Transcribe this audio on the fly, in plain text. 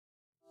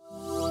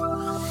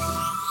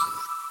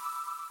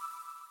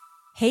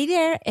Hey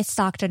there, it's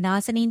Dr.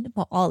 Nazanin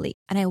Moali,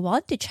 and I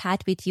want to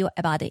chat with you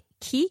about a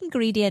key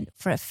ingredient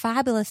for a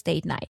fabulous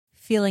date night,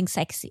 feeling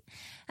sexy.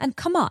 And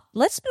come on,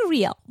 let's be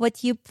real.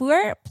 What you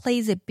wear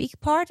plays a big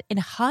part in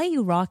how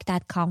you rock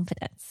that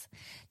confidence.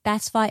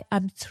 That's why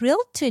I'm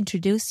thrilled to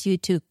introduce you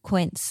to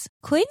Kinks.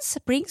 Kinks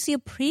brings you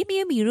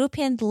premium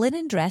European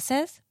linen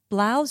dresses,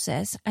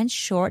 blouses, and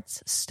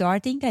shorts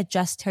starting at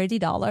just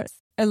 $30.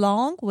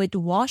 Along with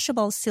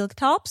washable silk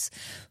tops,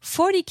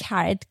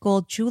 40-karat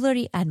gold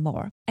jewelry, and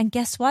more. And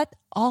guess what?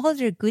 All of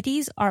their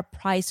goodies are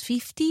priced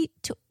 50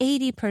 to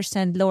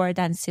 80% lower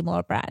than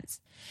similar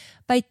brands.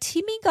 By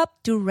teaming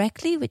up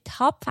directly with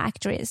top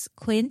factories,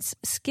 Kinks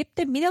skip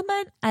the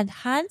middleman and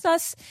hands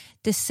us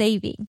the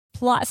saving.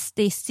 Plus,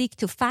 they stick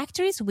to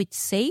factories with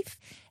safe,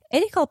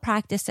 ethical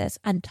practices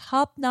and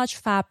top-notch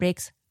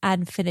fabrics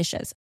and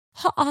finishes.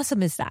 How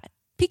awesome is that?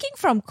 Picking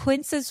from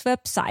Kinks'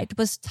 website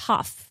was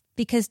tough,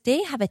 because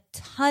they have a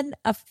ton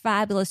of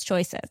fabulous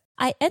choices.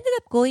 I ended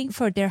up going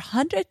for their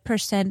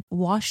 100%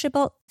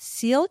 washable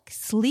silk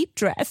sleep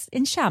dress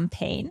in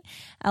champagne.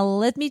 And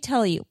let me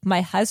tell you,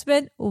 my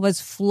husband was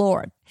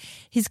floored.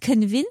 He's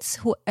convinced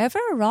whoever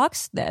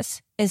rocks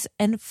this is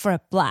in for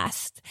a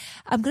blast.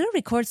 I'm going to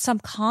record some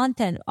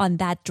content on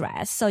that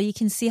dress so you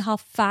can see how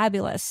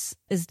fabulous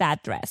is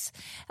that dress.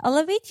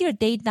 Elevate your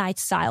date night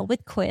style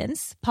with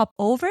Kinks. Pop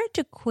over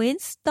to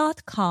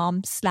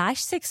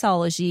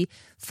kinks.com/sexology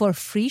for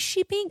free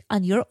shipping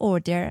on your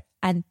order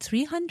and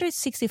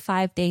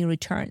 365-day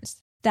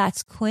returns.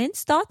 That's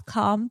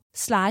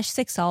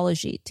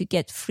kinks.com/sexology to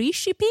get free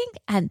shipping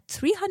and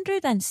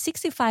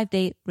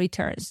 365-day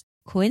returns.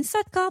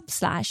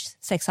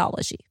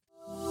 Kinks.com/sexology.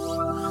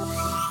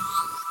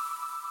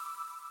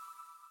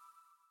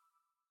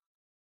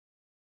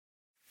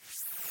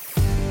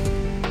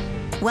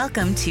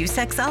 Welcome to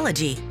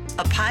Sexology,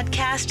 a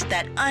podcast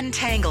that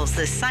untangles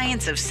the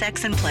science of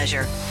sex and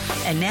pleasure.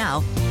 And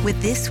now,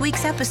 with this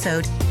week's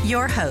episode,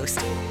 your host,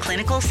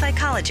 clinical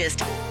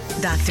psychologist,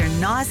 Dr.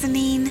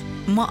 Nazanin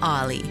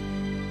Moali.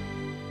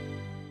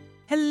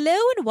 Hello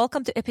and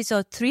welcome to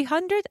episode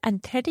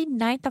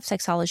 339 of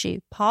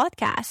Sexology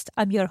podcast.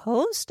 I'm your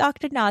host,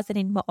 Dr.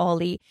 Nazanin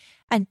Moali,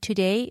 and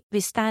today we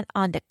stand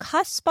on the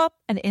cusp of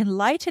an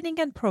enlightening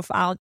and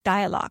profound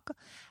dialogue.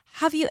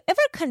 Have you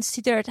ever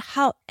considered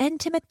how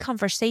intimate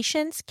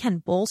conversations can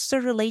bolster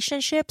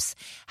relationships?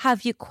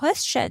 Have you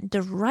questioned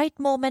the right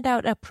moment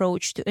or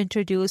approach to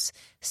introduce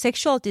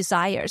sexual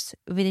desires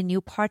with a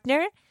new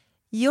partner?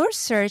 Your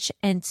search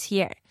ends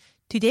here.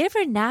 Today,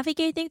 we're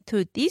navigating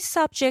through these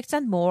subjects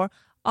and more,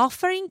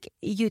 offering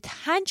you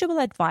tangible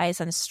advice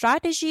and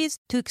strategies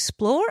to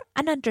explore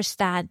and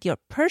understand your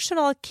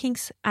personal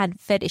kinks and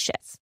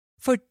fetishes.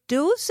 For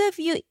those of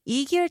you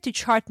eager to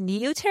chart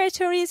new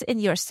territories in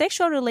your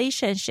sexual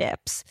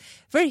relationships,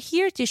 we're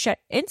here to share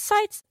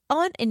insights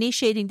on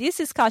initiating these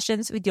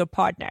discussions with your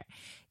partner.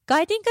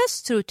 Guiding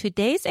us through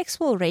today's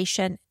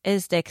exploration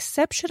is the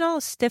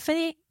exceptional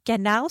Stephanie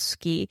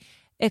Ganowski,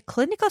 a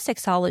clinical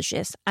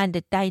sexologist and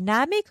the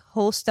dynamic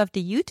host of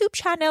the YouTube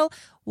channel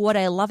What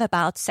I Love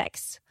About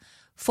Sex.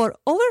 For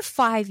over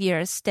 5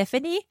 years,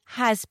 Stephanie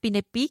has been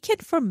a beacon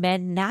for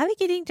men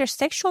navigating their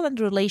sexual and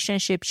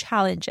relationship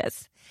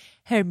challenges.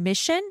 Her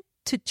mission?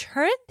 To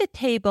turn the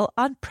table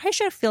on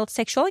pressure-filled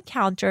sexual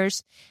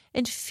encounters,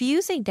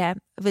 infusing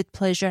them with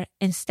pleasure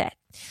instead.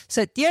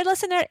 So, dear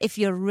listener, if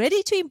you're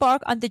ready to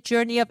embark on the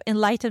journey of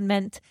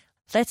enlightenment,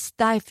 let's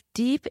dive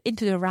deep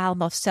into the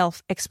realm of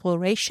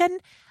self-exploration,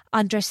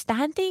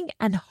 understanding,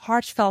 and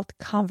heartfelt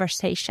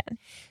conversation.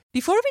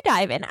 Before we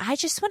dive in, I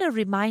just want to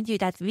remind you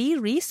that we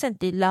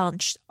recently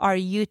launched our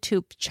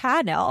YouTube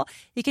channel.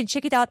 You can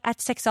check it out at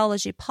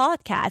Sexology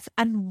Podcast.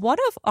 And one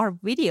of our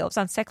videos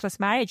on sexless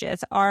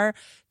marriages are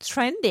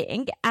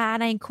trending.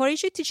 And I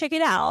encourage you to check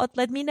it out.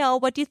 Let me know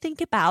what you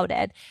think about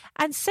it.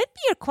 And send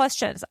me your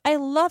questions. I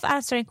love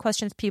answering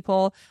questions,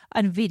 people,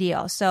 on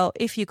video. So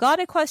if you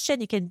got a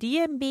question, you can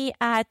DM me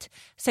at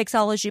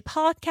Sexology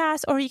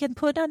Podcast, or you can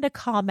put on the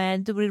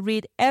comment. We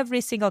read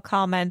every single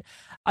comment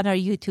on our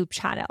YouTube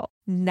channel.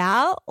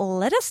 Now,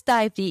 let us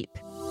dive deep.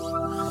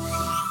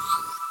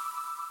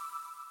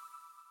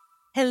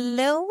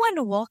 Hello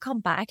and welcome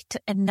back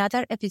to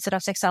another episode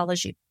of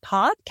Sexology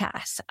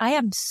Podcast. I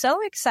am so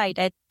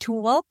excited to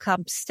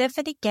welcome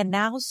Stephanie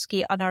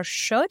Ganowski on our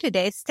show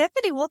today.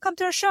 Stephanie, welcome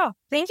to our show.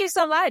 Thank you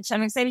so much.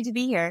 I'm excited to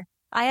be here.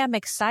 I am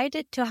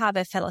excited to have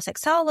a fellow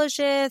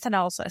sexologist and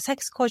also a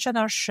sex coach on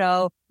our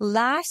show.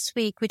 Last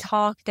week, we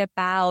talked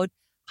about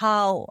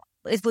how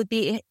it would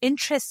be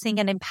interesting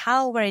and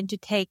empowering to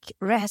take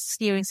risks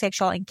during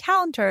sexual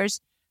encounters.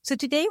 So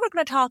today we're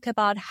going to talk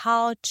about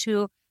how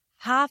to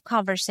have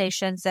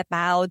conversations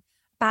about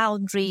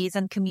boundaries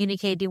and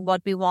communicating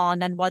what we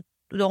want and what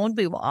don't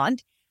we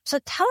want. So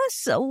tell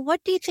us,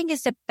 what do you think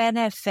is the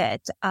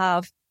benefit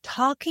of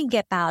talking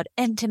about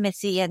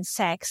intimacy and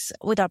sex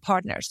with our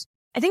partners?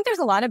 I think there's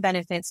a lot of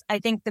benefits. I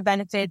think the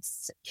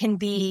benefits can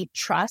be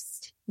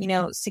trust,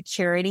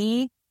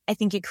 security. I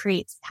think it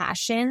creates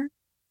passion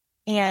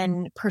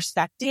and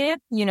perspective.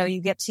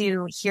 You get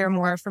to hear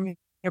more from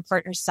your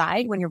partner's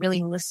side when you're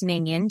really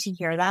listening in to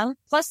hear them.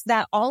 Plus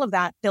that all of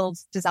that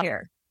builds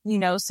desire,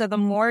 so the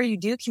more you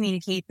do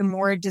communicate, the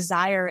more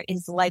desire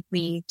is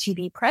likely to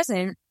be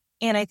present.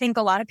 And I think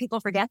a lot of people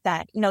forget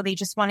that, they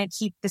just want to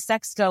keep the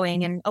sex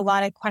going. And a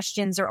lot of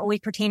questions are always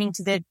pertaining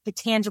to the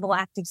tangible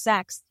act of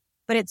sex.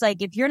 But it's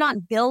like, if you're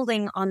not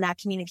building on that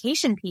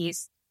communication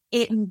piece,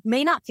 it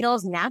may not feel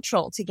as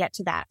natural to get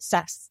to that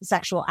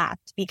sexual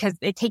act because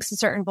it takes a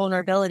certain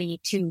vulnerability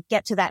to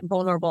get to that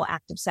vulnerable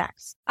act of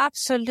sex.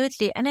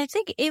 Absolutely. And I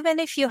think even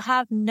if you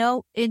have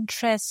no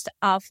interest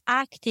of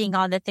acting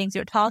on the things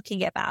you're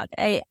talking about,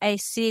 I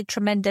see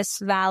tremendous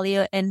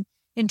value in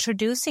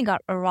introducing our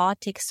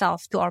erotic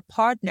self to our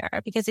partner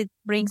because it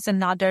brings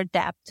another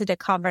depth to the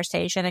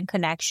conversation and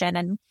connection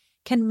and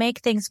can make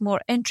things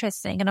more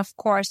interesting. And of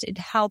course, it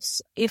helps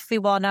if we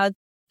want to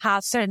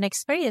have certain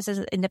experiences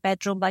in the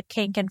bedroom, like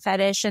kink and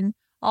fetish and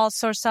all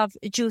sorts of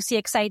juicy,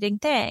 exciting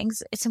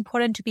things. It's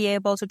important to be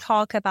able to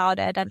talk about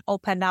it and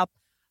open up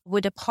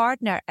with a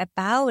partner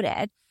about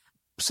it.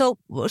 So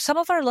some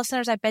of our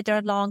listeners, I bet they're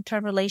in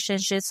long-term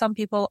relationships. Some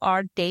people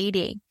are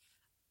dating.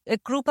 A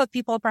group of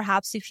people,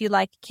 perhaps if you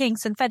like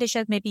kinks and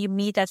fetishes, maybe you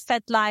meet at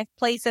FetLife,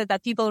 places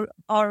that people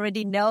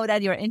already know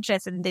that you're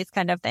interested in these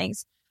kind of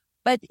things.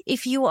 But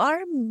if you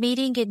are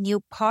meeting a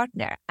new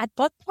partner, at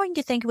what point do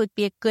you think it would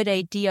be a good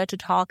idea to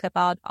talk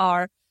about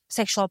our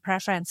sexual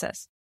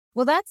preferences?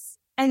 Well,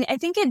 and I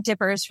think it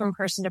differs from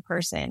person to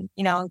person,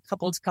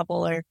 couple to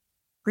couple or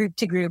group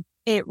to group.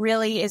 It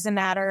really is a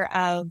matter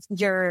of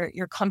your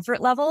comfort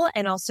level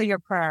and also your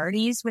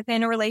priorities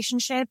within a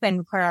relationship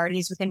and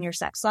priorities within your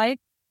sex life.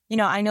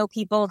 I know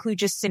people who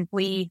just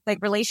simply like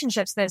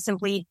relationships that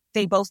simply,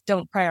 they both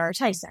don't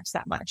prioritize sex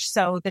that much.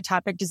 So the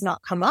topic does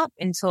not come up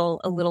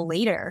until a little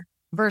later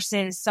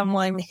versus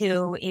someone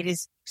who it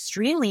is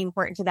extremely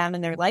important to them in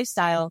their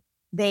lifestyle.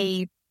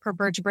 They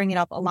prefer to bring it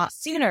up a lot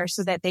sooner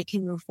so that they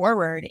can move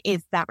forward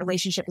if that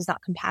relationship is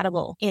not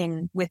compatible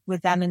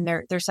with them and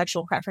their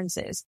sexual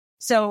preferences.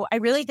 So I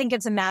really think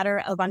it's a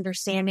matter of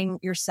understanding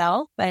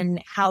yourself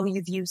and how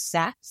you view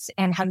sex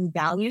and how you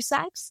value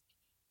sex.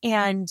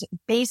 And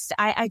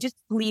I just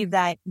believe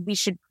that we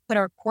should put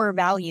our core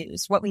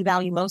values, what we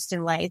value most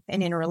in life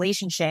and in a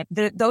relationship,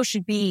 those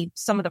should be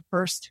some of the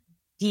first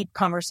deep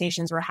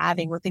conversations we're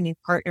having with a new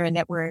partner and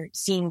that we're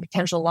seeing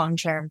potential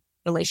long-term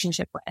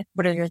relationship with.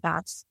 What are your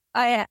thoughts?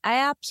 I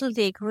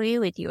absolutely agree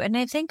with you. And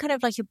I think kind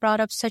of like you brought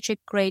up such a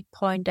great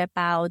point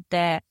about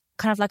the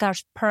kind of like our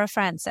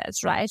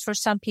preferences, right? For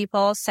some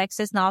people, sex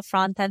is not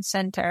front and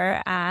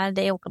center and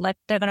they're going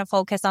to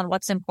focus on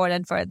what's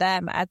important for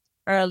them at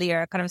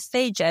earlier kind of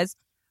stages.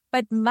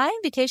 But my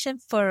invitation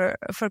for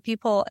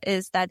people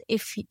is that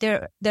if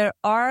there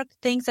are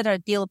things that are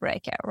deal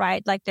breaker,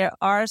 right? Like there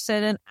are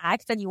certain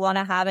acts that you want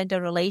to have in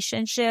the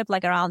relationship,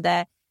 like around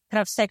the kind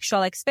of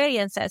sexual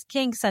experiences,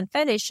 kinks and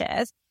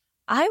fetishes.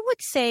 I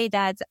would say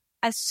that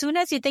as soon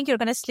as you think you're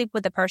going to sleep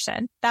with the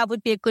person, that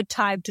would be a good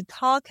time to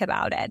talk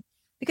about it.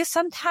 Because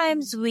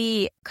sometimes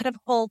we kind of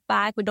hold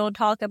back. We don't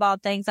talk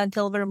about things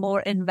until we're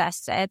more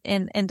invested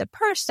in the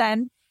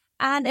person.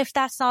 And if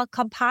that's not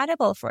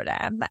compatible for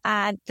them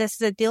and this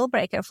is a deal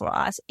breaker for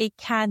us, it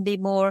can be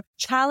more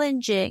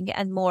challenging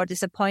and more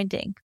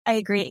disappointing. I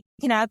agree.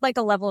 It can add like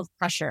a level of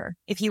pressure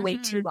if you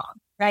wait too long,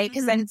 right?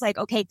 Because then it's like,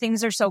 okay,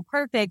 things are so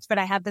perfect, but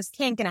I have this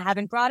kink and I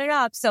haven't brought it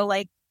up. So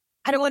like,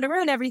 I don't want to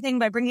ruin everything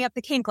by bringing up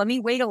the kink. Let me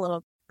wait a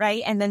little,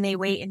 right? And then they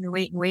wait and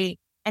wait and wait.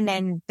 And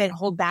then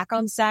hold back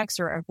on sex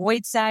or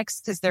avoid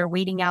sex because they're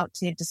waiting out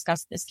to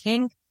discuss this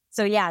kink.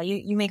 So yeah,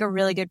 you make a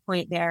really good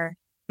point there.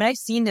 But I've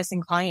seen this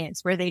in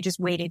clients where they just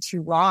waited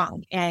too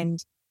long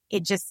and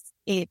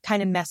it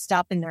kind of messed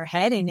up in their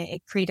head and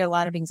it created a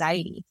lot of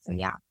anxiety. So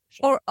yeah.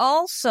 Or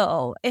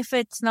also if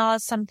it's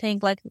not something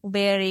like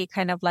very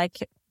kind of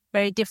like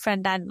very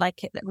different than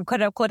like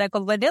quote unquote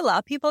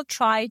vanilla, people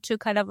try to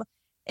kind of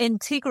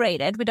integrate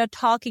it without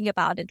talking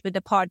about it with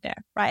the partner,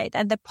 right?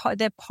 And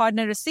the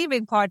partner,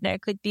 receiving partner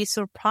could be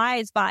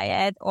surprised by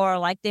it or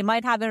like they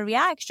might have a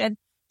reaction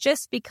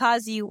just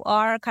because you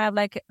are kind of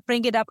like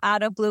bring it up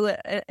out of blue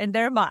in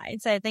their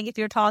minds. I think if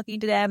you're talking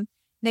to them,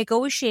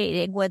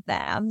 negotiating with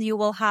them, you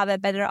will have a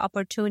better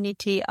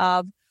opportunity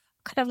of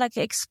kind of like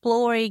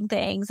exploring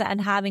things and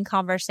having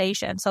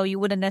conversations. So you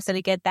wouldn't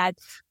necessarily get that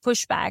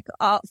pushback.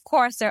 Of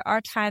course, there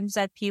are times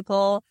that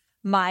people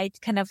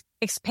might kind of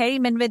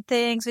experiment with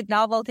things, with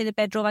novelty in the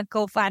bedroom and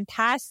go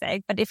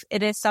fantastic. But if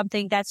it is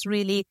something that's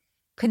really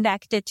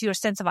connected to your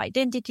sense of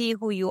identity,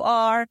 who you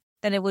are,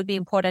 then it would be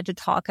important to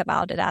talk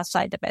about it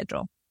outside the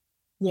bedroom.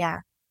 Yeah.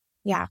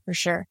 Yeah, for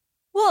sure.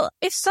 Well,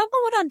 if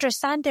someone would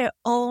understand their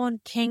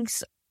own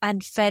kinks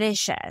and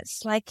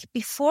fetishes, like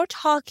before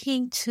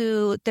talking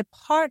to the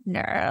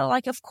partner,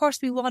 like of course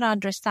we want to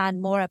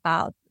understand more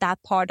about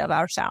that part of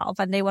ourselves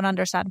and they want to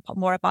understand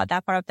more about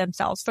that part of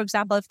themselves. For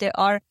example, if they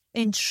are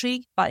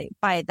intrigued by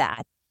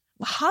that,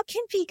 how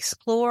can we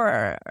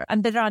explore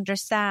and better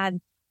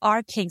understand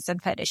our kinks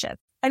and fetishes?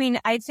 I mean,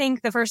 I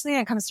think the first thing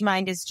that comes to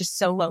mind is just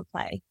solo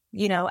play.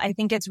 I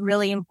think it's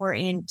really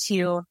important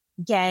to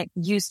get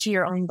used to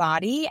your own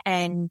body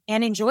and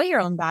enjoy your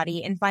own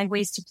body and find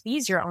ways to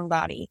please your own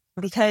body.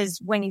 Because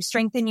when you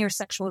strengthen your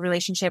sexual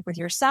relationship with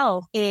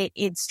yourself,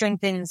 it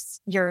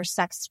strengthens your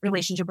sex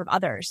relationship with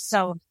others.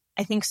 So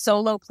I think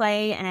solo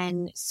play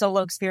and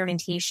solo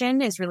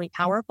experimentation is really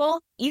powerful,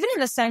 even in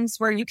the sense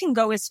where you can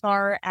go as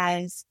far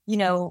as,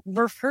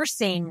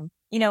 rehearsing,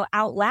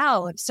 out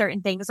loud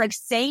certain things, like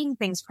saying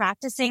things,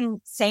 practicing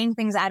saying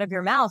things out of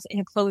your mouth in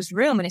a closed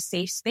room, in a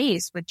safe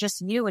space with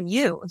just you and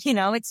you.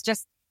 It's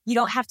just, you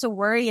don't have to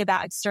worry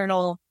about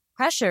external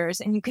pressures,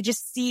 and you could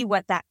just see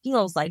what that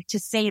feels like to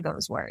say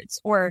those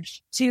words, or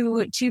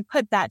to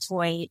put that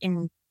toy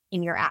in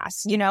your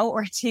ass,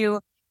 or to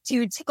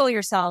tickle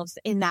yourselves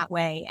in that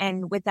way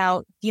and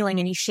without feeling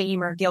any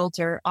shame or guilt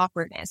or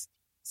awkwardness.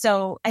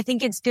 So I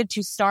think it's good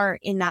to start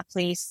in that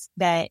place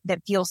that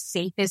feels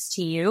safest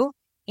to you,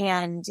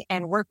 and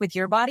work with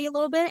your body a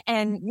little bit.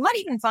 And you might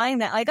even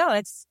find that I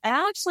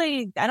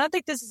don't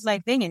think this is my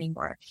thing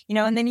anymore,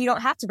 and then you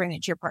don't have to bring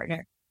it to your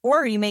partner.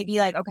 Or you may be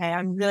like, okay,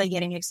 I'm really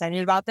getting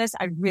excited about this.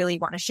 I really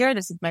want to share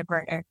this with my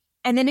partner.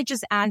 And then it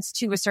just adds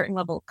to a certain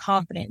level of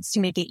confidence to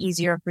make it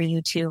easier for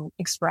you to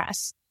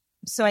express.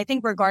 So I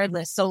think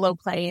regardless, solo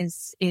play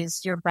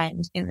is your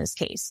friend in this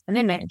case, and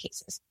in many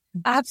cases.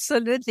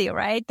 Absolutely,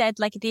 right? That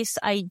like this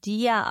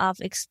idea of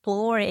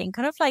exploring,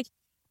 kind of like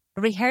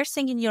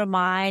rehearsing in your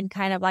mind,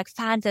 kind of like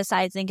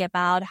fantasizing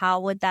about how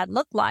would that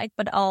look like,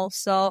 but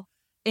also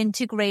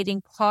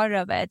integrating part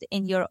of it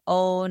in your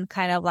own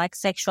kind of like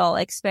sexual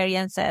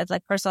experiences,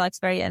 like personal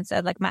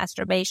experiences, like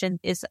masturbation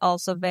is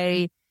also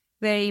very,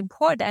 very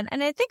important.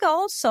 And I think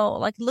also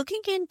like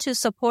looking into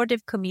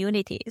supportive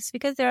communities,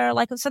 because there are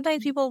like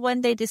sometimes people,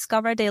 when they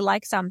discover they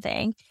like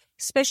something,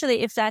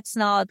 especially if that's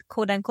not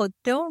quote unquote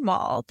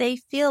normal, they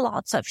feel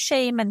lots of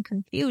shame and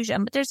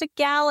confusion. But there's a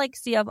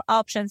galaxy of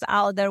options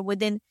out there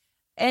within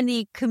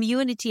any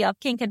community of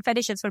kink and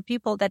fetishes for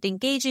people that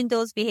engage in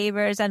those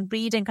behaviors and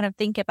read and kind of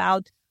think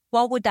about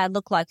what would that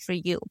look like for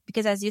you?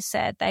 Because as you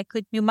said,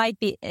 you might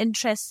be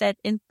interested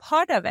in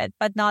part of it,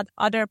 but not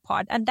other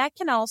part. And that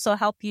can also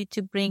help you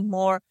to bring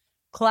more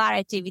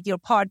clarity with your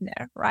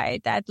partner,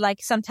 right? That like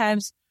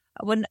sometimes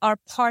when our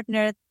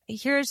partner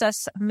hears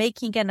us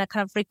making a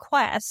kind of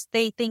request,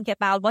 they think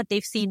about what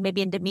they've seen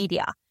maybe in the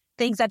media,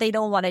 things that they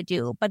don't want to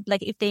do. But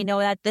like if they know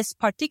that this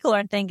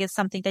particular thing is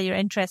something that you're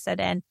interested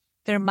in,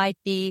 there might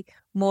be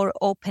more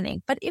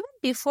opening. But even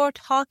before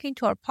talking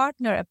to our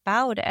partner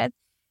about it,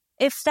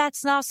 if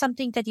that's not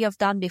something that you have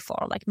done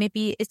before, like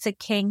maybe it's a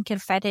kink or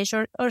fetish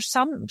or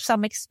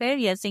some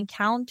experience,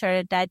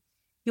 encounter that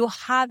you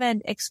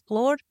haven't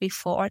explored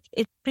before,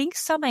 it brings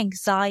some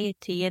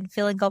anxiety and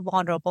feeling of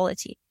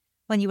vulnerability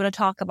when you want to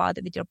talk about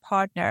it with your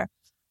partner.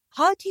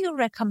 How do you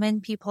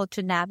recommend people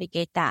to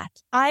navigate that?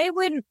 I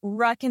would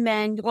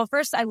recommend, well,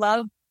 first, I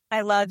love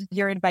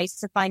your advice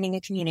to finding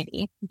a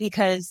community,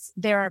 because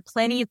there are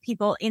plenty of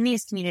people in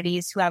these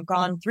communities who have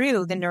gone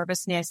through the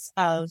nervousness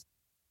of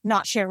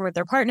not sharing with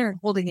their partner,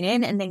 holding it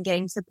in, and then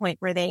getting to the point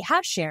where they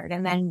have shared.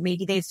 And then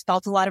maybe they've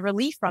felt a lot of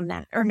relief from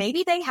that, or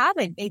maybe they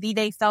haven't. Maybe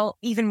they felt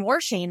even more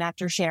shame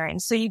after sharing.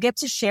 So you get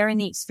to share in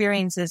the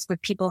experiences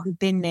with people who've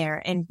been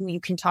there and who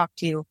you can talk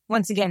to,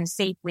 once again,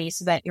 safely,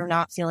 so that you're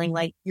not feeling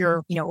like you're,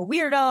 a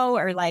weirdo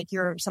or like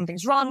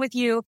something's wrong with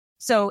you.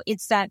 So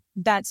it's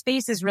that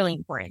space is really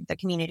important, the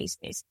community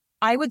space.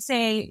 I would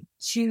say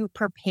to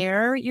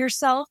prepare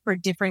yourself for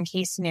different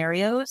case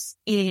scenarios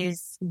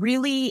is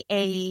really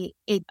a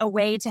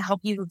way to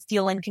help you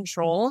feel in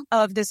control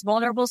of this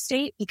vulnerable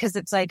state, because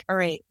it's like, all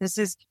right, this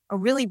is a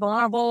really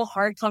vulnerable,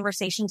 hard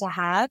conversation to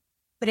have.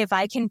 But if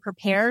I can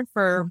prepare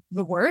for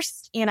the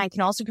worst and I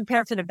can also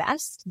prepare for the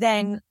best,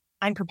 then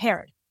I'm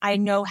prepared. I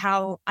know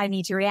how I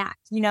need to react,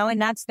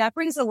 and that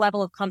brings a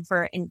level of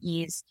comfort and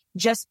ease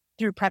just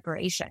through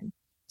preparation.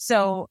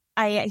 So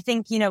I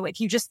think, if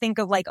you just think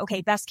of like,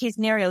 okay, best case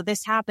scenario,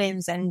 this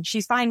happens and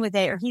she's fine with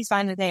it, or he's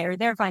fine with it, or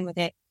they're fine with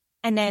it.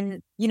 And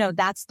then,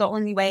 that's the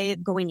only way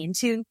going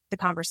into the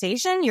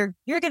conversation. You're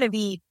going to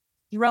be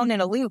thrown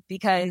in a loop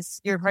because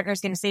your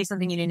partner's going to say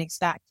something you didn't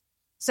expect.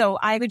 So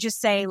I would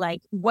just say,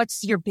 like,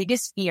 what's your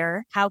biggest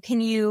fear? How can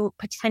you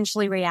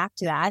potentially react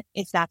to that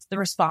if that's the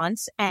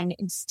response, and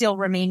still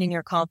remain in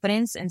your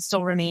confidence and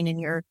still remain in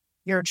your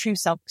true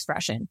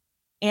self-expression?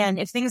 And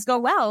if things go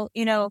well,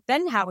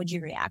 then how would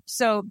you react?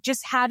 So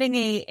just having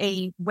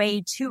a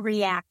way to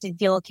react and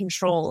feel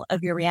control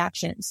of your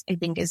reactions, I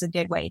think, is a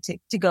good way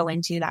to go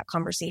into that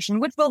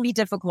conversation, which will be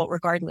difficult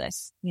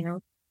regardless,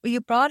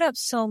 You brought up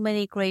so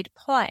many great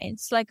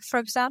points. Like, for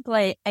example,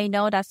 I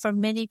know that for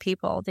many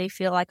people, they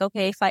feel like,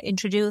 okay, if I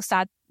introduce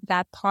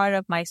that part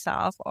of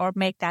myself or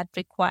make that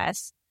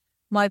request,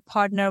 my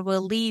partner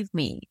will leave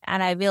me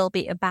and I will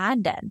be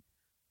abandoned.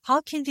 How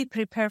can we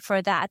prepare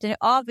for that? And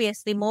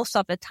obviously, most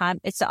of the time,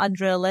 it's an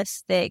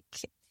unrealistic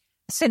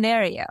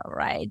scenario,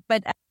 right?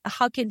 But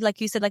how can, like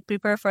you said, like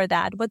prepare for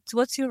that?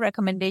 What's your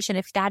recommendation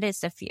if that is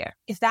the fear?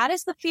 If that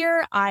is the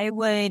fear, I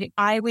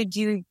would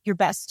do your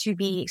best to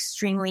be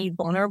extremely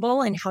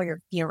vulnerable in how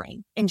you're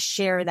feeling and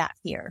share that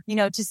fear.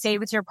 To say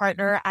with your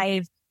partner,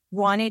 I've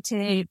wanted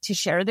to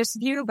share this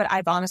with you, but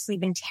I've honestly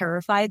been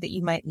terrified that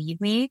you might leave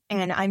me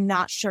and I'm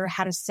not sure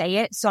how to say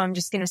it. So I'm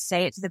just going to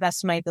say it to the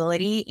best of my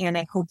ability. And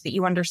I hope that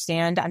you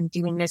understand I'm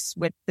doing this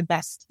with the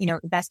best,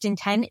 best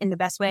intent in the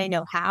best way I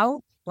know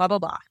how, blah, blah,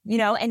 blah,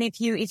 and if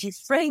you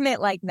frame it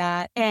like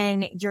that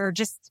and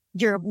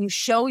you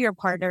show your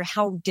partner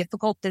how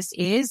difficult this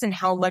is and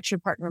how much your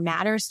partner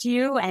matters to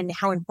you and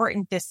how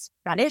important this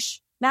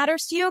fetish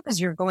matters to you because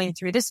you're going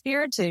through this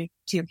fear to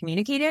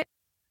communicate it.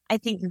 I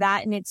think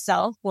that in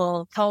itself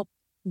will help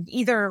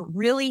either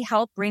really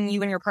help bring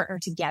you and your partner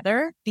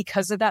together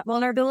because of that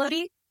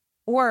vulnerability,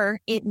 or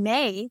it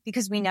may,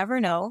 because we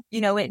never know,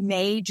 it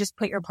may just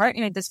put your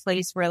partner in this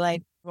place where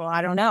like, well,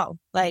 I don't know.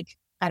 Like,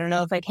 I don't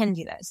know if I can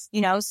do this,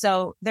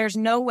 so there's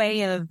no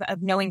way of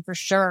knowing for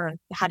sure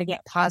how to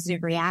get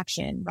positive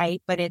reaction,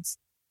 right? But it's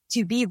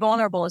to be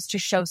vulnerable is to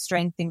show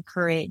strength and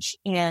courage.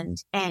 And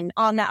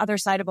on the other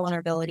side of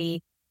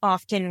vulnerability,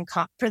 often,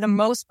 for the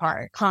most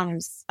part,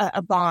 comes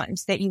a bond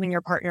that you and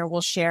your partner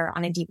will share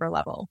on a deeper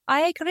level.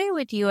 I agree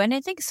with you. And I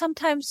think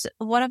sometimes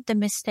one of the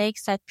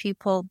mistakes that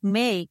people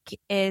make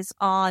is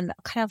on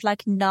kind of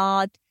like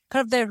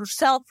they're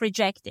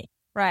self-rejecting,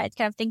 right?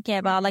 Kind of thinking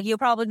about like, you're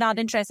probably not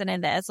interested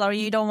in this or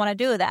you don't want to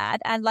do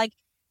that. And like,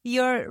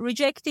 you're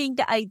rejecting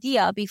the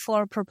idea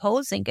before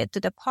proposing it to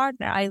the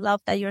partner. I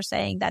love that you're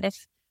saying that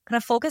if kind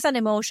of focus on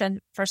emotion,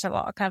 first of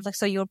all, kind of like,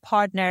 so your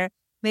partner,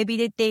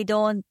 maybe they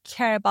don't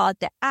care about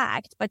the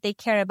act, but they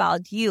care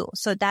about you.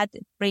 So that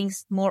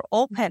brings more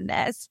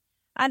openness.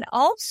 And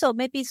also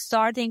maybe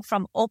starting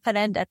from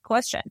open-ended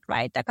question,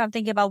 right? Like I'm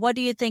thinking about, what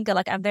do you think?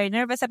 Like, I'm very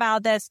nervous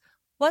about this.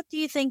 What do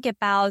you think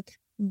about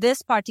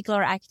this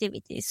particular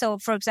activity? So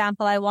for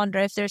example, I wonder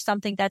if there's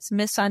something that's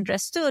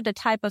misunderstood, the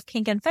type of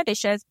kink and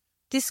fetishes,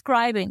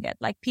 describing it,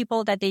 like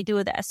people that they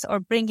do this or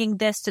bringing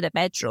this to the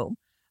bedroom.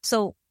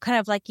 So kind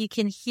of like you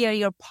can hear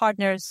your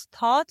partner's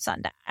thoughts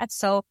on that.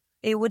 So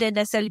it wouldn't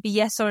necessarily be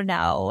yes or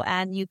no.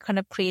 And you kind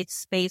of create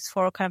space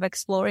for kind of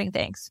exploring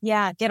things.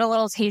 Yeah. Get a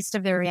little taste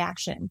of their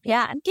reaction.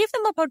 Yeah. And give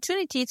them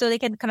opportunity so they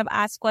can kind of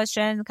ask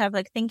questions, kind of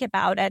like think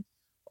about it.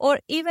 Or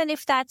even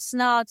if that's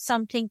not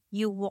something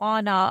you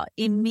want to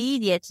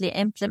immediately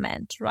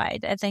implement,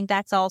 right? I think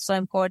that's also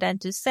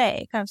important to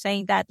say, kind of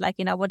saying that like,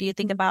 what do you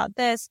think about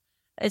this?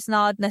 It's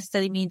not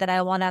necessarily mean that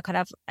I want to kind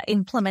of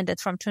implement it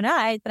from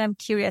tonight, but I'm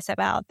curious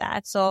about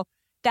that. So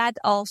that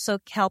also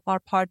help our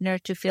partner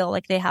to feel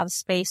like they have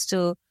space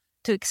to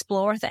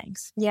explore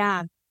things.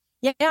 Yeah.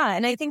 Yeah.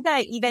 And I think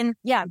that even,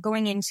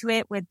 going into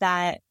it with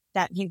that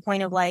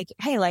viewpoint of like,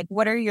 hey, like,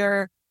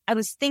 I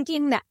was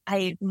thinking that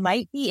I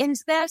might be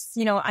into this,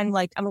 I'm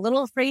a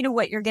little afraid of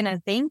what you're going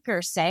to think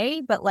or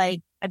say, but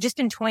like, I've just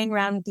been toying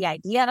around with the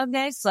idea of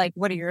this. Like,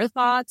 what are your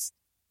thoughts?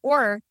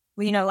 Or,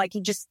 like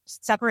you just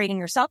separating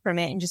yourself from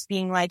it and just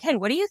being like, hey,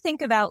 what do you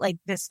think about like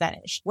this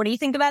fetish? What do you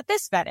think about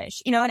this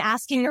fetish? And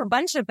asking her a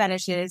bunch of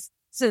fetishes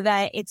so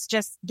that it's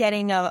just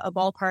getting a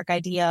ballpark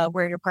idea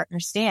where your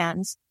partner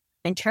stands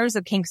in terms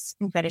of kinks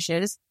and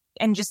fetishes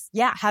and just,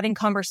 having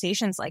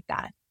conversations like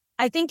that.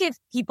 I think if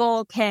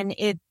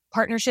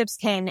partnerships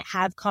can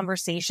have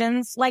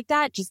conversations like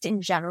that, just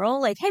in general,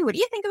 like, hey, what do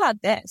you think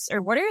about this?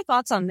 Or what are your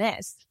thoughts on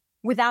this?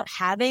 Without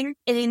having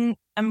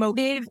a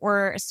motive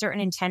or a certain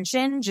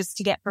intention, just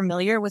to get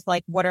familiar with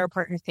like what our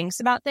partner thinks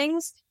about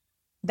things,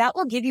 that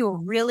will give you a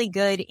really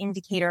good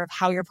indicator of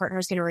how your partner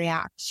is going to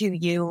react to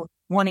you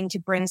wanting to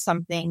bring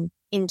something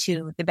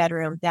into the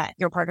bedroom that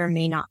your partner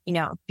may not,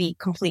 be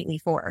completely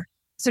for.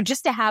 So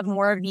just to have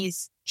more of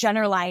these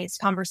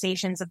generalized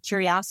conversations of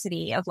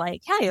curiosity of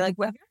like, hey, like,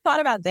 have you thought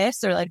about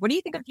this? Or like, what do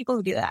you think of people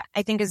who do that?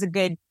 I think is a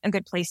good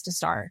place to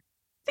start.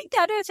 I think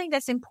the other thing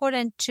that's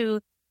important to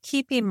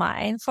keep in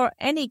mind for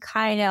any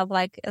kind of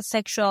like a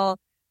sexual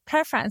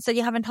preference that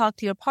you haven't talked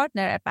to your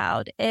partner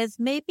about is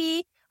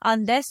maybe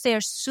unless they're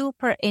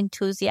super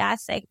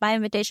enthusiastic, my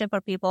invitation for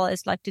people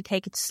is like to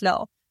take it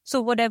slow. So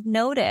what I've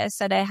noticed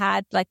that I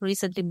had like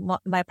recently in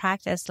my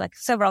practice, like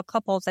several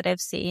couples that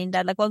I've seen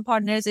that like one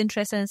partner is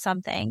interested in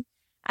something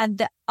and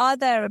the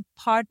other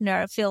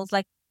partner feels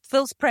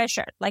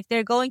pressured, like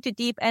they're going to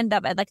deep end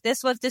of it. Like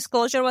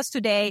disclosure was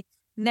today.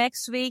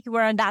 Next week,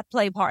 we're on that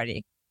play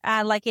party.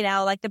 And like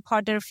the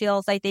partner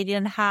feels like they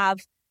didn't have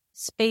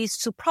space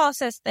to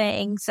process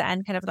things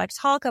and kind of like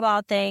talk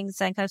about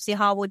things and kind of see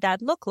how would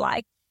that look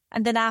like.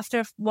 And then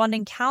after one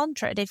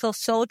encounter, they feel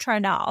so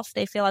turned off.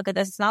 They feel like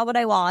this is not what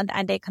I want.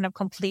 And they kind of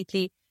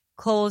completely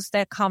close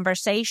their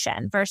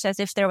conversation versus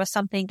if there was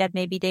something that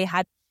maybe they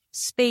had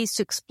space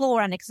to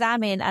explore and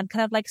examine and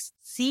kind of like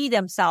see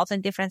themselves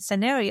in different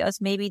scenarios,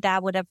 maybe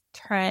that would have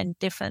turned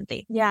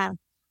differently. Yeah.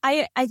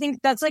 I think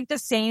that's like the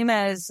same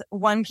as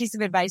one piece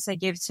of advice I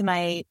give to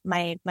my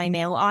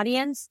male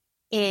audience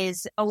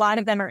is a lot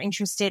of them are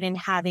interested in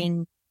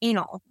having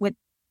anal with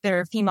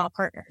their female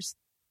partners.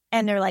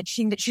 And they're like,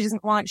 she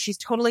doesn't want, she's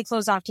totally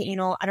closed off to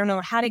anal. I don't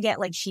know how to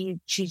get, like, she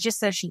just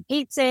says she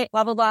hates it,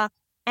 blah, blah, blah.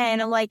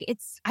 And I'm like,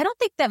 I don't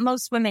think that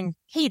most women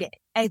hate it.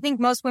 I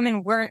think most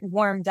women weren't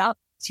warmed up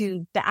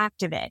to the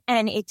act of it.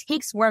 And it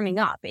takes warming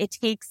up. It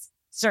takes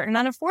certain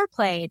amount of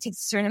foreplay. It takes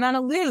a certain amount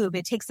of lube.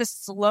 It takes a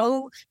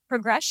slow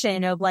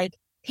progression of like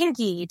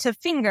pinky to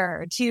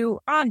finger to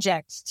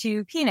object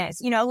to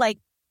penis,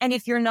 and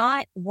if you're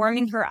not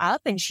warming her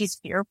up and she's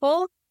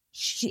fearful,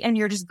 and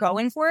you're just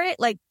going for it,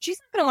 like she's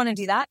not going to want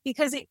to do that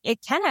because it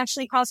can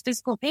actually cause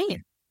physical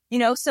pain,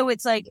 So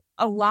it's like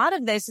a lot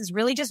of this is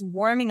really just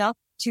warming up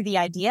to the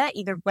idea,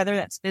 either whether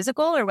that's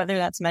physical or whether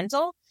that's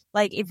mental.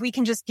 Like if we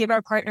can just give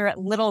our partner a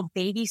little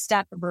baby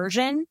step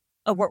version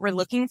of what we're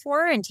looking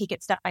for and take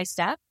it step by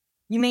step,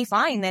 you may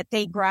find that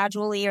they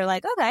gradually are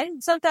like, okay,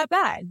 it's not that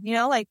bad.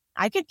 Like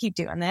I could keep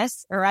doing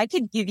this, or I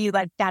could give you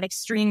like that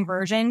extreme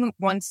version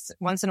once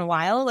in a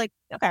while. Like,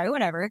 okay,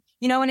 whatever,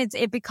 and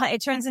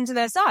it turns into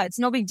this, it's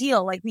no big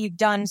deal. Like we've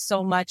done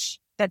so much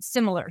that's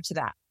similar to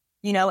that,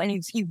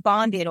 and you've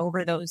bonded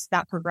over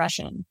that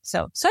progression.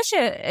 So such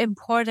an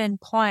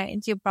important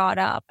point you brought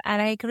up.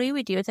 And I agree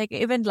with you. It's like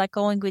even like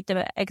going with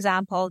the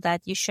example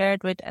that you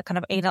shared with a kind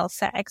of anal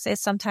sex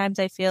is sometimes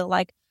I feel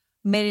like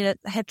many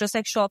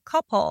heterosexual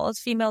couples,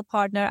 female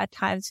partner at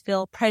times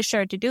feel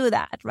pressure to do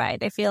that, right?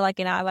 They feel like,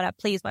 I want to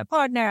please my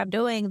partner. I'm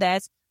doing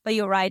this. But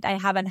you're right. I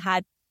haven't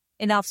had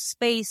enough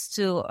space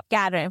to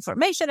gather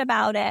information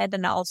about it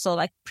and also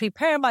like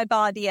prepare my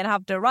body and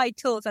have the right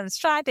tools and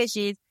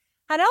strategies.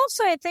 And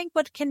also, I think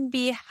what can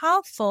be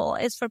helpful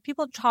is for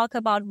people to talk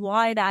about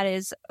why that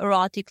is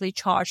erotically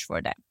charged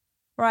for them,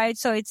 right?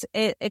 So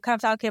it kind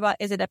of talking about,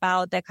 is it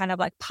about the kind of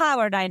like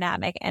power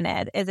dynamic in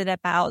it? Is it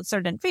about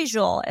certain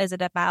visual? Is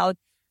it about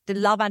the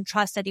love and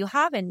trust that you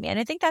have in me? And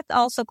I think that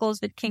also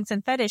goes with kinks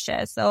and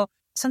fetishes. So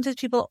sometimes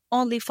people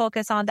only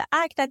focus on the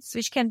act,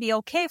 which can be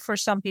okay for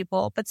some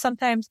people. But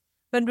sometimes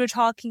when we're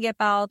talking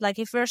about like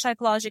if we're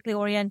psychologically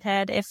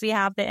oriented, if we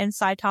have the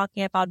insight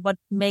talking about what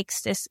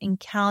makes this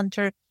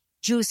encounter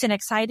juicy and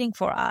exciting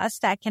for us,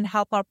 that can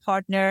help our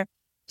partner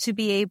to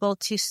be able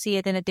to see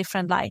it in a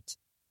different light.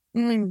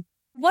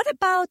 What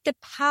about the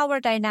power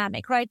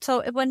dynamic, right?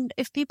 So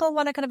if people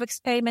want to kind of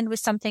experiment with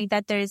something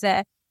that there is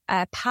a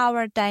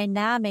power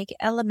dynamic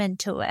element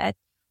to it,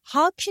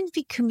 how can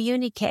we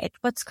communicate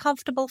what's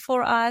comfortable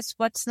for us,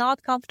 what's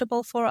not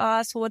comfortable for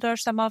us? What are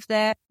some of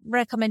the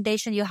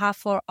recommendations you have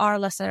for our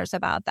listeners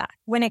about that?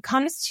 When it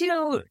comes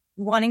to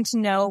wanting to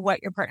know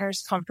what your partner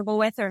is comfortable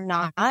with or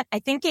not, I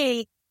think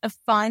a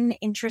fun,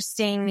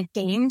 interesting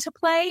game to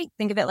play,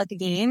 think of it like a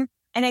game.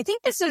 And I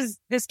think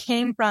this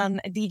came from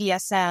a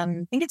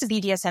BDSM. I think it's a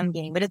BDSM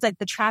game, but it's like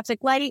the traffic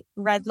light,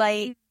 red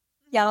light,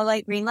 yellow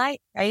light, green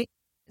light, right?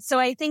 So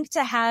I think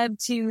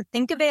to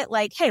think of it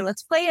like, hey,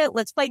 let's play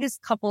this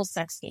couple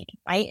sex game,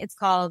 right? It's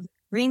called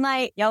green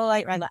light, yellow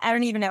light, red light. I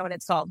don't even know what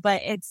it's called,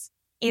 but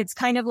it's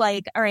kind of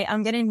like, all right,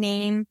 I'm going to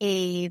name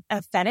a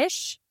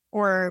fetish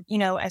or,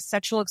 a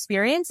sexual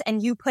experience,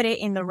 and you put it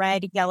in the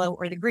red, yellow,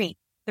 or the green.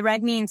 The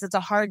red means it's a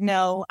hard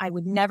no. I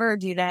would never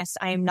do this.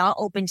 I am not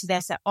open to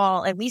this at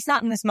all, at least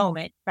not in this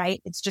moment, right?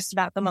 It's just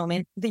about the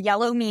moment. The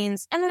yellow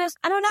means, and then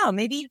I don't know,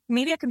 maybe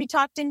I could be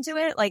talked into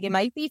it. Like it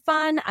might be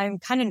fun. I'm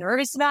kind of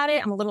nervous about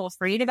it. I'm a little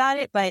afraid about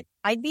it, but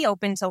I'd be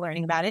open to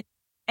learning about it.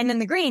 And then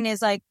the green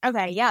is like,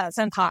 okay, yeah, it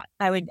sounds hot.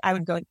 I would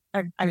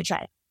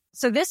try it.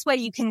 So this way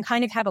you can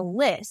kind of have a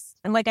list.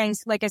 And like I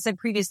said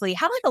previously,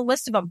 have like a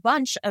list of a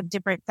bunch of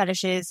different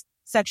fetishes,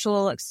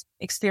 sexual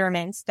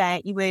experiments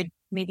that you would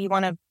maybe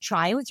want to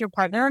try with your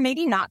partner, or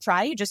maybe not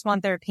try. You just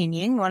want their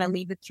opinion. You want to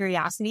leave with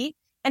curiosity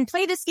and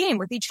play this game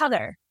with each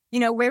other.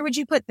 Where would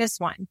you put this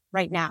one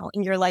right now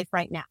in your life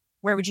right now?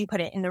 Where would you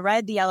put it? In the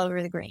red, the yellow,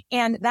 or the green?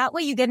 And that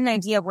way you get an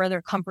idea of where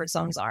their comfort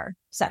zones are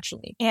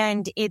sexually.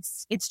 And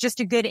it's just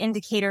a good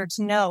indicator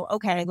to know,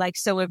 okay, like,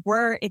 so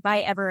if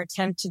I ever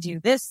attempt to do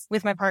this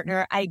with my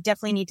partner, I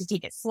definitely need to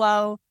take it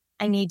slow.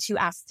 I need to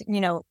ask,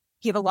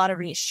 give a lot of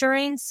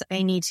reassurance.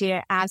 I need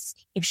to ask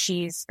if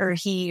she's or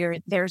he or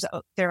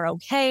they're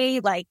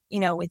okay, like,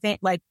 with it,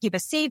 like give a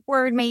safe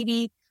word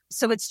maybe.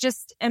 So it's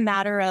just a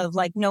matter of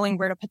like knowing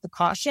where to put the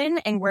caution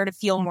and where to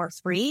feel more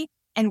free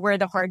and where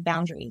the hard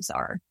boundaries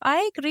are.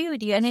 I agree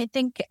with you. And I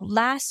think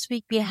last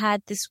week we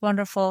had this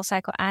wonderful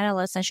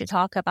psychoanalyst and she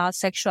talked about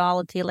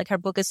sexuality, like her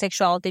book is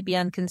Sexuality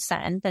Beyond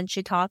Consent. And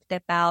she talked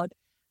about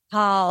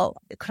how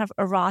kind of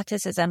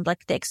eroticism,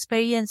 like the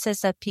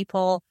experiences that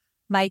people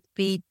might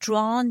be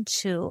drawn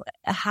to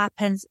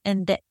happens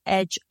in the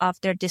edge of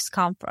their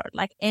discomfort,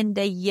 like in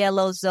the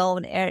yellow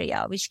zone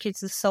area, which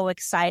keeps it so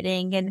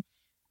exciting and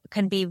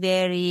can be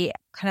very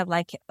kind of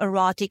like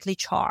erotically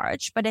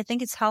charged. But I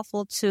think it's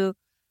helpful to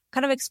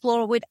kind of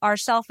explore with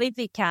ourselves if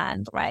we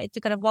can, right? To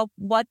kind of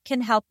what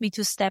can help me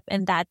to step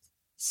in that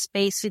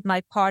space with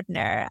my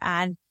partner,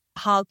 and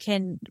how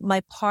can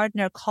my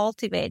partner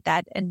cultivate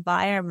that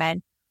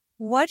environment?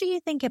 What do you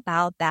think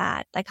about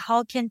that? Like,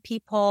 how can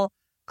people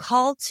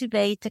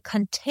cultivate a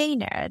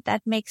container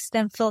that makes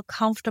them feel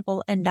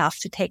comfortable enough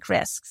to take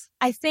risks?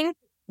 I think,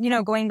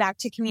 going back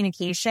to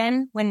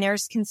communication, when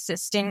there's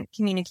consistent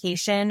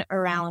communication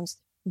around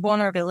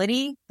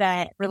vulnerability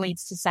that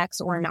relates to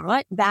sex or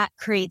not, that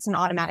creates an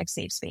automatic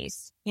safe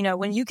space.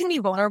 When you can be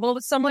vulnerable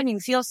with someone, you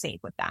feel safe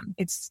with them.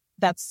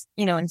 That's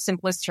in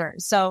simplest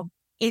terms. So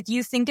if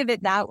you think of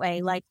it that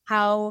way, like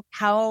how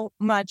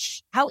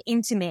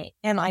intimate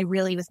am I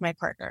really with my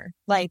partner?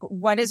 Like,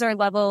 what is our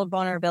level of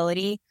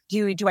vulnerability?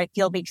 Do I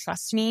feel they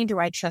trust me? Do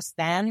I trust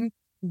them?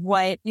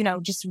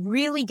 Just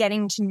really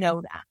getting to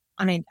know that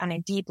on a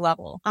deep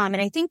level. And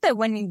I think that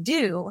when you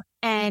do,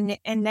 and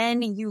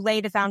then you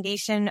lay the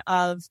foundation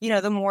of,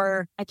 the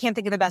more, I can't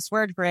think of the best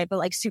word for it, but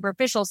like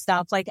superficial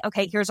stuff, like,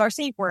 okay, here's our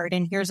safe word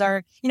and here's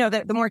our,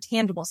 the more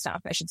tangible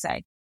stuff, I should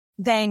say.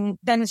 Then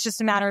it's just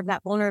a matter of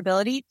that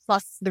vulnerability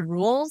plus the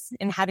rules,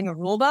 and having a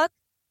rule book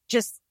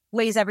just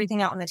lays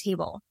everything out on the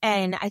table.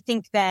 And I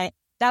think that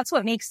that's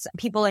what makes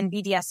people in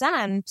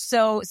BDSM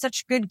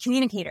such good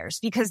communicators,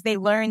 because they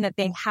learn that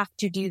they have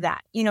to do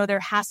that. There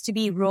has to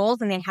be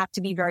rules, and they have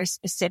to be very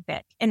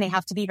specific, and they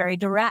have to be very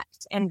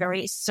direct and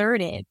very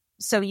assertive.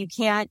 So you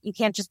can't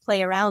just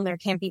play around. There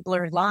can't be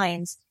blurred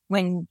lines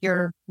when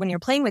you're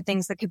playing with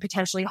things that could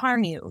potentially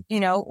harm you,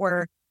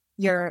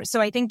 so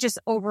I think just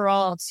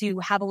overall to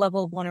have a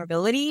level of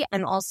vulnerability,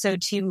 and also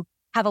to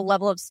have a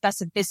level of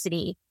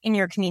specificity in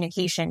your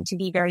communication, to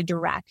be very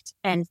direct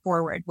and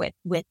forward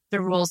with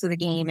the rules of the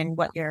game and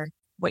what you're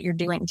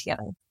doing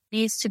together.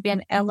 Needs to be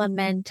an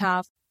element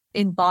of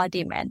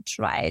embodiment,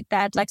 right?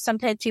 That like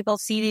sometimes people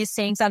see these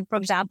things on, for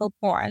example,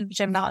 porn,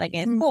 which I'm not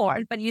against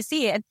porn, but you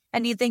see it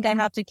and you think I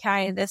have to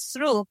carry this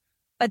through,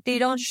 but they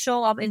don't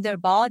show up in their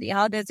body.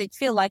 How does it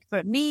feel like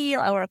for me?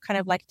 Or kind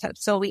of like,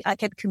 I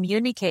can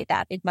communicate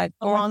that in my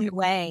along the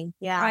way.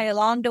 Yeah. Right,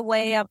 along the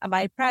way, am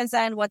I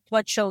present?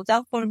 What shows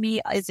up for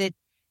me? Is it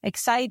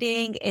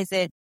exciting? Is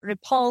it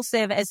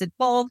repulsive? Is it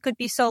bold? Could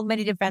be so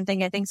many different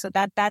things. I think so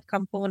that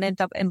component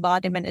of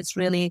embodiment is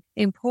really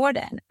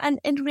important. And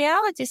in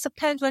reality,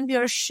 sometimes when we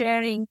are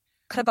sharing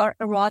kind of our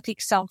erotic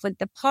self with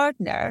the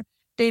partner,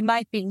 they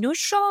might be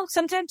neutral.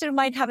 Sometimes they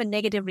might have a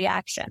negative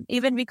reaction.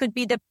 Even we could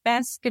be the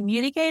best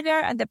communicator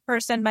and the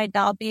person might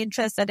not be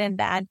interested in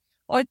that,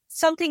 or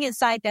something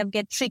inside them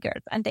get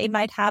triggered and they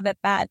might have a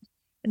bad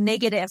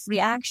negative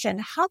reaction.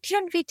 How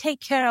can we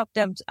take care of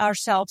them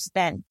ourselves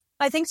then?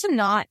 I think to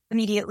not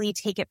immediately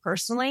take it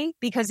personally,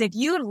 because if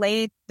you had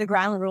laid the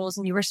ground rules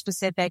and you were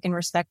specific and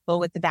respectful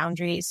with the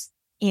boundaries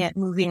and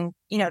moving,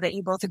 that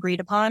you both agreed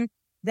upon,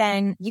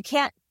 then you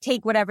can't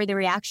take whatever the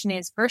reaction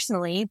is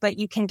personally, but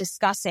you can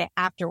discuss it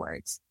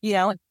afterwards,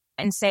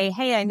 and say,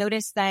 hey, I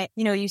noticed that,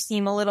 you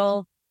seem a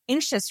little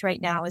anxious right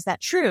now. Is that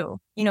true?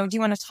 Do you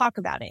want to talk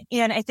about it?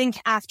 And I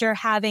think after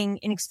having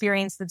an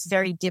experience that's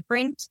very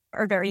different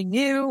or very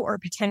new, or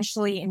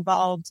potentially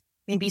involved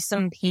maybe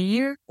some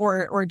pain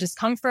or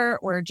discomfort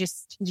or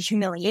just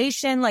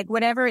humiliation, like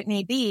whatever it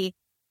may be,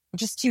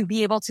 just to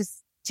be able to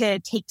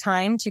take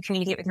time to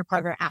communicate with your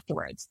partner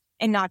afterwards,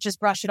 and not just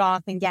brush it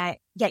off and get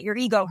your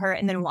ego hurt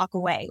and then walk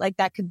away. Like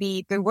that could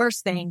be the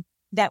worst thing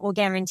that will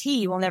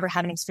guarantee you will never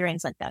have an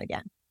experience like that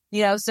again.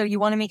 So you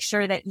want to make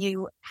sure that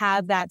you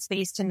have that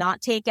space to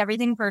not take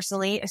everything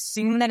personally,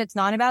 assume that it's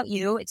not about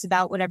you. It's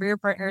about whatever your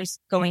partner's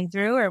going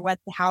through or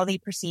how they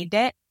perceived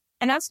it,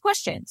 and ask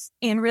questions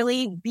and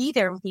really be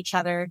there with each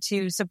other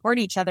to support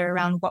each other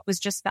around what was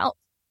just felt,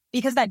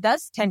 because that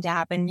does tend to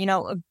happen.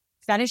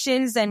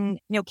 Fetishes and,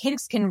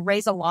 kinks can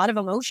raise a lot of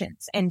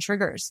emotions and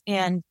triggers,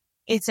 and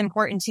it's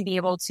important to be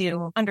able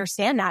to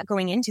understand that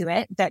going into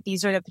it, that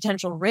these are the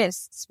potential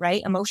risks,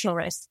 right? Emotional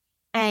risks.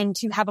 And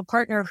to have a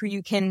partner who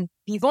you can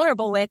be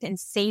vulnerable with and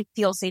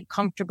feel safe,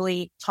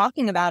 comfortably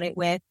talking about it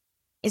with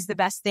is the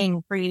best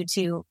thing for you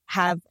to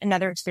have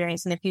another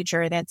experience in the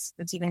future that's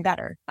even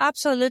better.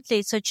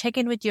 Absolutely. So check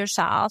in with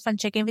yourself and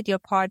check in with your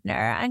partner,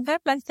 and kind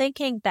of like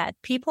thinking that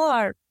people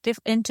are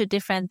into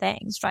different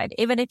things, right?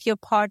 Even if your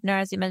partner,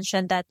 as you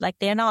mentioned, that like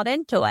they're not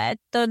into it,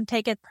 don't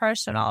take it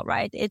personal,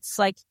 right? It's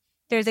like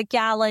there's a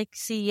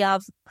galaxy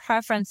of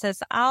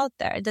preferences out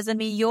there. It doesn't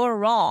mean you're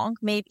wrong.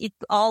 Maybe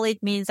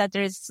it means that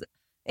there's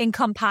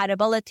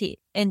incompatibility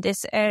in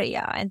this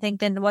area. I think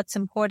then what's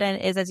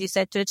important is, as you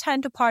said, to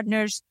attend to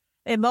partners'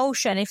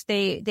 emotion if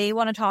they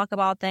want to talk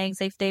about things,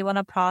 if they want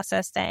to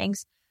process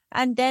things.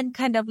 And then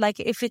kind of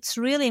like, if it's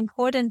really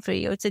important for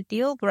you, it's a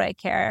deal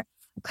breaker,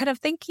 kind of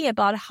thinking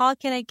about how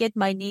can I get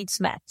my needs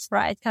met,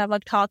 right? Kind of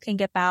like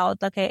talking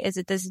about, okay,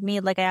 does it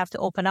mean like I have to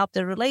open up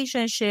the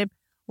relationship?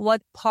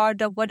 What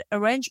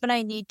arrangement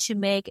I need to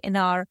make in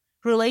our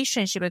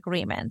relationship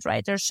agreement,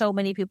 right? There's so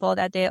many people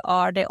that they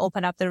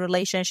open up the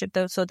relationship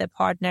so the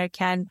partner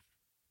can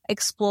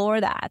explore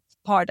that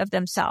part of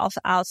themselves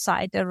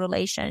outside the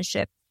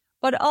relationship.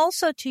 But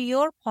also to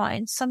your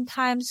point,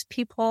 sometimes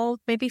people,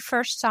 maybe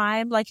first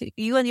time, like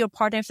you and your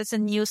partner, if it's a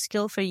new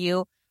skill for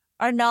you,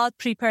 are not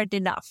prepared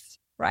enough,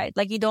 right?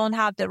 Like you don't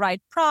have the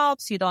right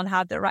props, you don't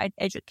have the right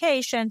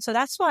education. So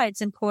that's why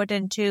it's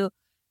important to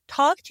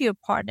talk to your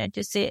partner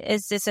to see,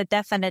 is this a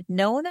definite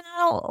no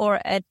now?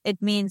 Or it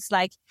means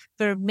like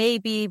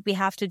maybe we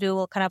have to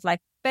do kind of like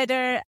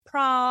better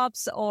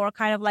props, or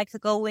kind of like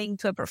going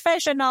to a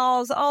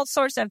professionals, all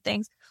sorts of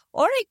things.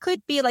 Or it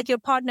could be like your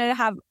partner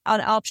have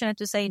an option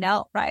to say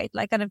no, right?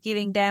 Like kind of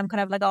giving them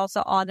kind of like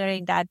also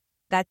honoring that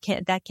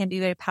can be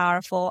very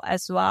powerful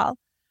as well.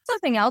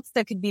 Something else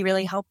that could be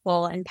really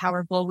helpful and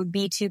powerful would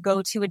be to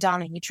go to a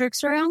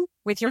dominatrix room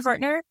with your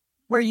partner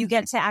where you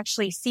get to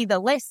actually see the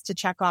list to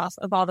check off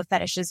of all the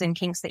fetishes and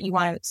kinks that you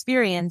want to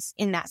experience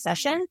in that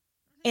session.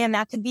 And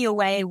that could be a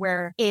way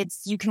where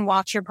you can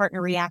watch your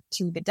partner react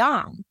to the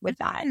dom with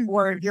that,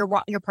 or your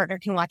partner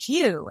can watch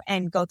you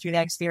and go through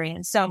that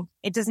experience. So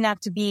it doesn't have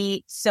to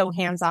be so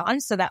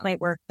hands-on. So that might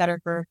work better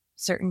for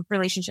certain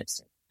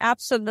relationships.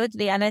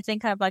 Absolutely. And I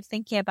think kind of like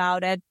thinking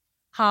about it,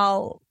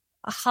 how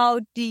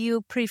do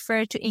you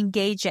prefer to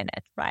engage in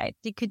it, right?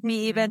 It could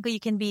be even, you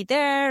can be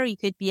there, you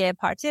could be a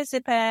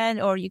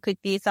participant, or you could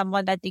be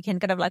someone that you can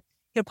kind of like,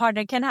 your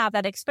partner can have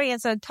that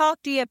experience and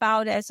talk to you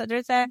about it. So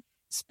there's a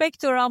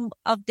spectrum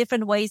of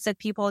different ways that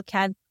people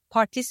can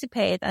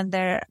participate in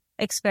their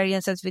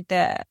experiences with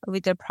their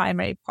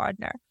primary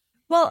partner.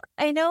 Well,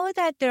 I know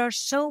that there are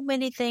so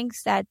many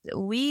things that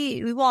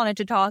we wanted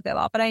to talk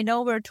about, but I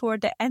know we're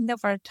toward the end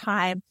of our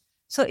time.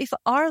 So if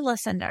our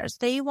listeners,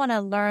 they want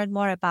to learn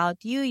more about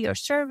you, your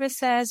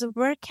services,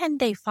 where can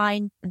they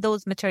find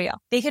those material?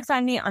 They could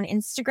find me on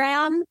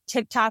Instagram,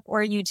 TikTok,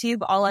 or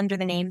YouTube, all under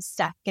the name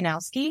Steph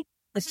Ganowski,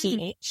 with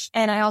TH.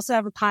 And I also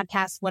have a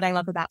podcast, What I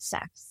Love About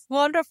Sex.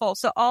 Wonderful.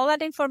 So all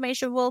that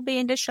information will be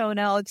in the show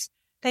notes.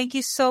 Thank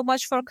you so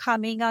much for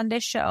coming on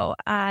the show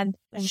and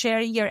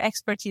sharing your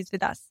expertise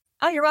with us.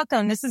 Oh, you're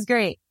welcome. This is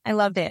great. I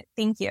loved it.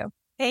 Thank you.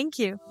 Thank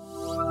you.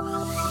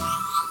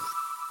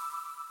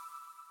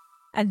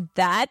 And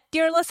that,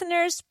 dear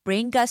listeners,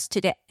 brings us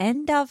to the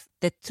end of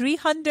the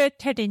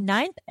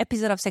 339th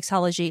episode of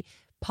Sexology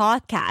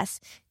podcast.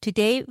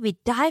 Today, we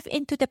dive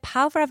into the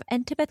power of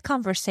intimate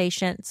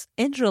conversations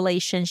in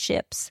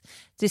relationships,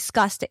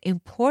 discuss the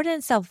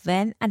importance of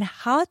when and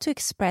how to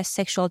express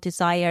sexual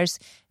desires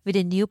with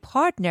a new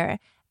partner,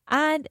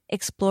 and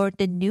explore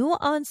the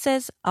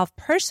nuances of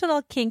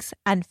personal kinks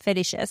and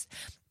fetishes.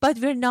 But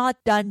we're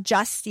not done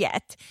just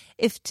yet.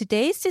 If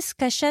today's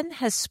discussion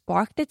has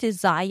sparked a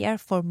desire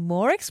for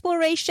more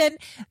exploration,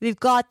 we've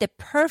got the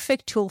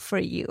perfect tool for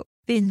you.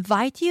 We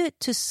invite you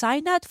to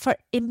sign up for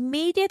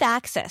immediate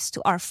access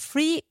to our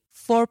free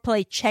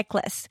foreplay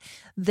checklist.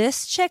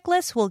 This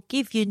checklist will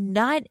give you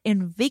 9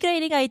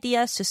 invigorating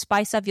ideas to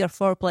spice up your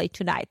foreplay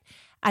tonight.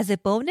 As a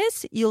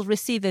bonus, you'll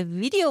receive a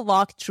video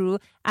walkthrough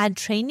and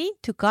training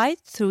to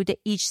guide through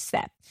each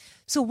step.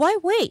 So why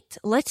wait?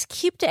 Let's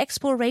keep the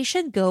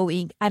exploration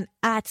going and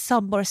add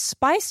some more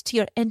spice to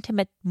your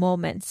intimate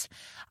moments.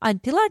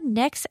 Until our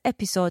next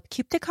episode,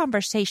 keep the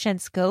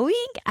conversations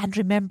going, and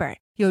remember,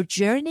 your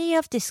journey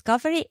of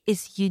discovery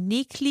is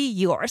uniquely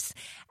yours,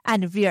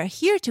 and we are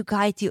here to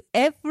guide you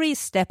every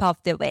step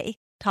of the way.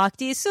 Talk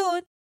to you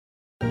soon.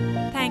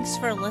 Thanks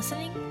for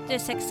listening to the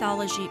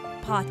Sexology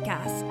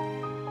podcast.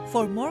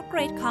 For more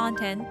great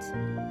content,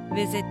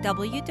 visit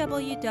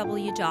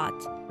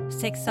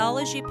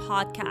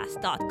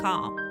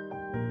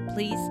www.sexologypodcast.com.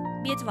 Please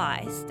be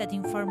advised that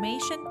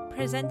information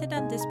presented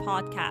on this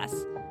podcast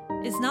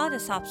is not a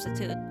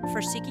substitute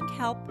for seeking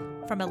help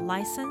from a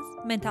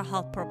licensed mental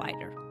health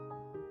provider.